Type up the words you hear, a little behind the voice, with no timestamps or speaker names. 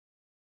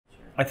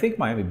I think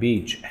Miami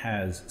Beach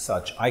has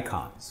such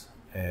icons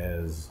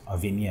as a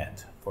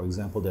vignette. For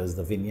example, there's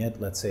the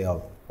vignette, let's say,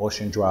 of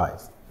Ocean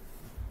Drive.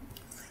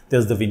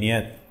 There's the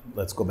vignette,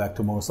 let's go back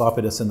to Morris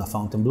Lapidus in the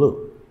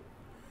Fontainebleau.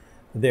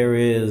 There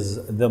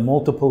is the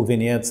multiple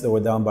vignettes that were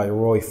done by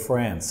Roy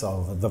France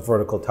of the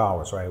vertical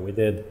towers, right? We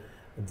did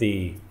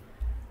the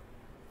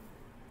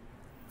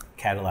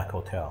Cadillac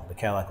Hotel. The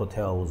Cadillac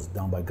Hotel was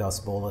done by Gus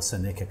Bolas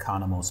and Nick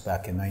Economos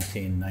back in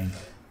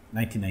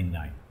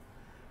 1999.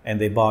 And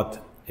they bought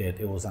it.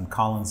 It was on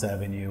Collins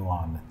Avenue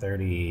on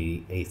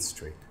 38th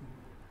Street.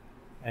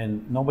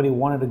 And nobody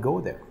wanted to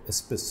go there,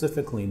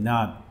 specifically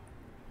not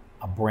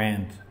a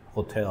brand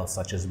hotel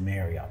such as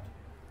Marriott.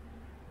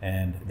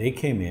 And they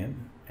came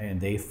in and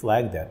they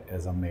flagged that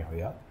as a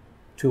Marriott,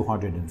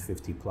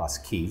 250 plus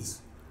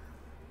keys.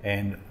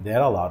 And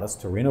that allowed us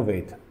to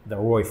renovate the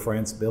Roy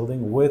France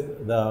building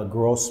with the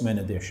Grossman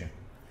addition.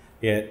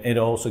 It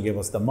also gave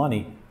us the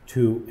money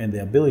to, and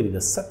the ability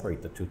to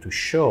separate the two, to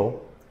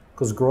show,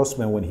 because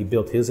Grossman, when he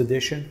built his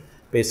addition,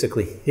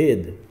 basically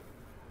hid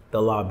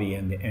the lobby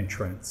and the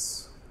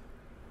entrance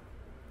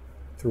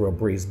through a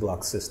breeze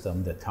block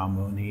system that Tom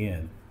Mooney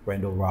and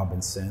Randall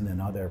Robinson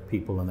and other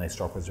people in the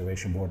Historic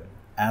Preservation Board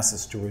asked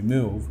us to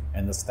remove,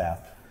 and the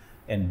staff,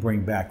 and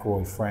bring back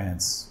Roy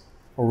France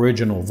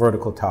original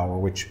vertical tower,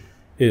 which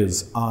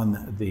is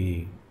on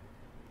the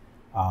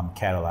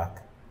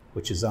Cadillac,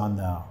 which is on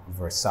the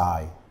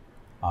Versailles.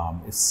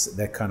 It's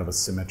that kind of a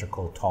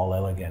symmetrical, tall,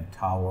 elegant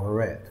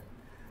towerette.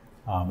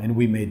 And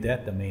we made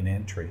that the main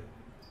entry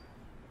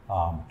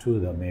to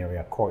the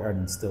Marriott courtyard,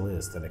 and still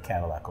is, to the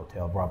Cadillac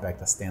Hotel. Brought back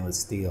the stainless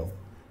steel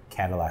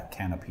Cadillac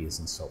canopies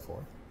and so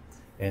forth.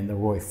 And the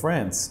Roy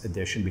France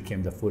addition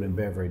became the food and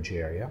beverage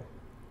area.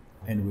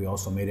 And we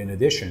also made an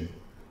addition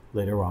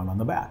later on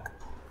the back.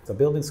 The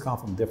buildings come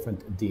from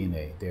different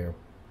DNA there,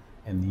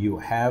 and you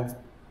have,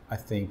 I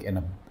think,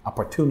 an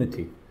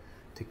opportunity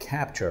to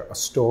capture a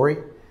story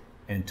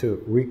and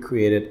to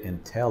recreate it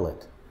and tell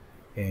it,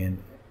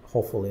 and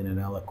hopefully in an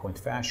eloquent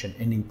fashion,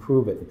 and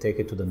improve it and take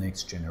it to the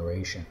next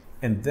generation.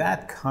 And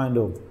that kind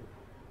of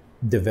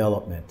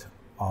development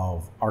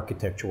of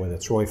architecture, whether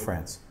it's Roy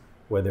France,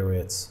 whether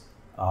it's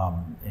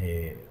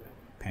a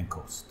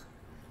Pencoast,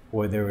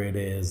 whether it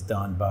is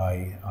done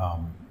by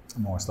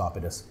Morris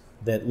Lapidus,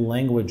 that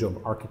language of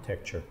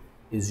architecture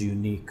is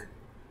unique,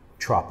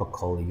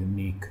 tropical,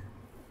 unique,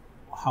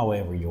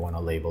 however you want to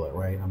label it,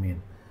 right? I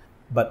mean,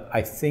 but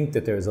I think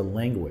that there's a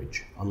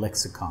language, a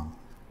lexicon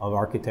of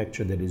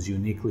architecture that is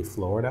uniquely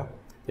Florida,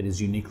 that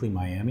is uniquely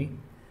Miami,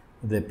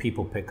 that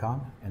people pick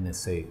on and they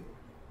say,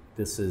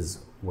 this is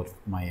what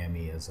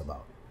Miami is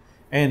about.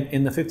 And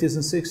in the 50s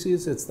and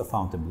 60s, it's the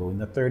Fontainebleau. In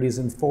the 30s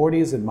and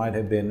 40s, it might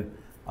have been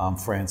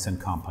France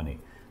and Company.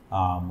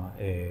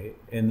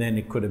 And then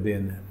it could have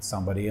been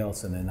somebody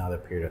else in another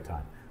period of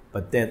time.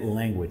 But that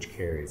language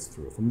carries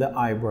through, from the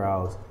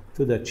eyebrows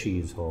to the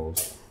cheese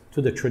holes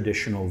to the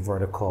traditional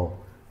vertical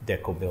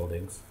deco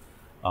buildings,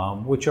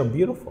 which are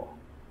beautiful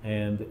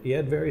and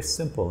yet very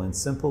simple. And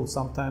simple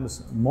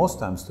sometimes, most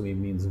times to me,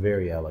 means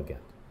very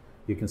elegant.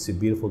 You can see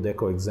beautiful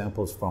deco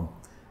examples from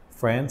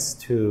France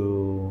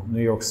to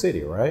New York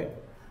City, right?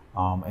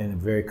 And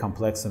very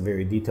complex and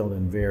very detailed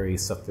and very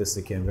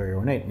sophisticated and very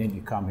ornate. And then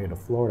you come here to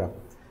Florida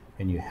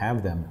and you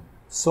have them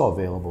so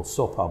available,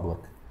 so public.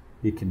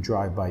 You can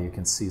drive by, you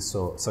can see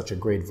such a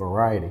great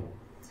variety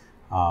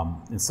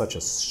in such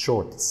a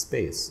short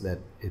space that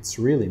it's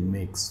really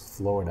makes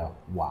Florida,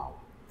 wow,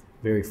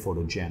 very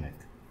photogenic.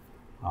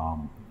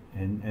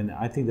 And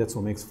I think that's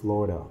what makes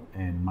Florida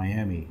and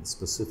Miami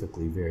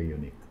specifically very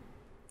unique.